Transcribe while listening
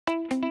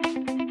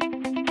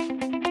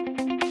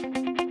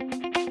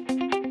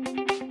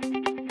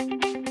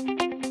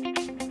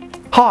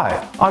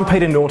Hi, I'm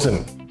Peter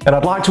Norton, and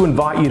I'd like to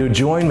invite you to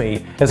join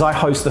me as I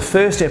host the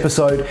first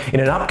episode in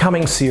an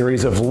upcoming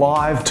series of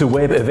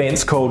live-to-web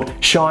events called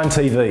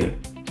ScheinTV.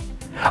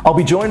 I'll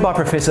be joined by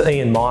Professor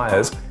Ian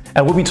Myers,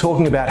 and we'll be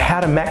talking about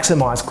how to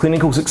maximise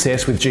clinical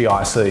success with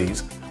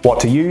GICs, what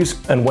to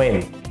use and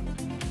when.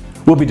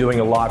 We'll be doing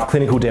a live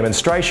clinical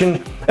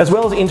demonstration, as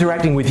well as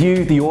interacting with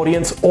you, the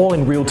audience, all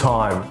in real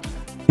time.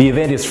 The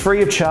event is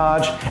free of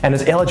charge and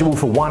is eligible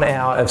for 1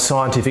 hour of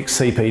scientific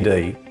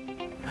CPD.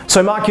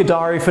 So mark your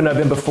diary for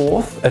November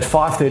 4th at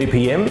 5:30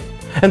 p.m.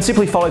 and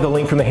simply follow the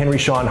link from the Henry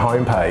Schein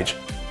homepage.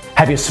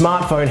 Have your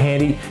smartphone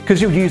handy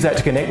because you'll use that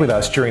to connect with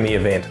us during the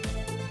event.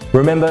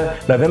 Remember,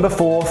 November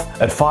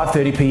 4th at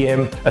 5:30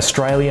 p.m.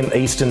 Australian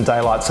Eastern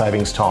Daylight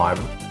Savings Time.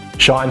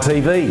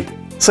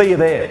 ScheinTV. See you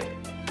there.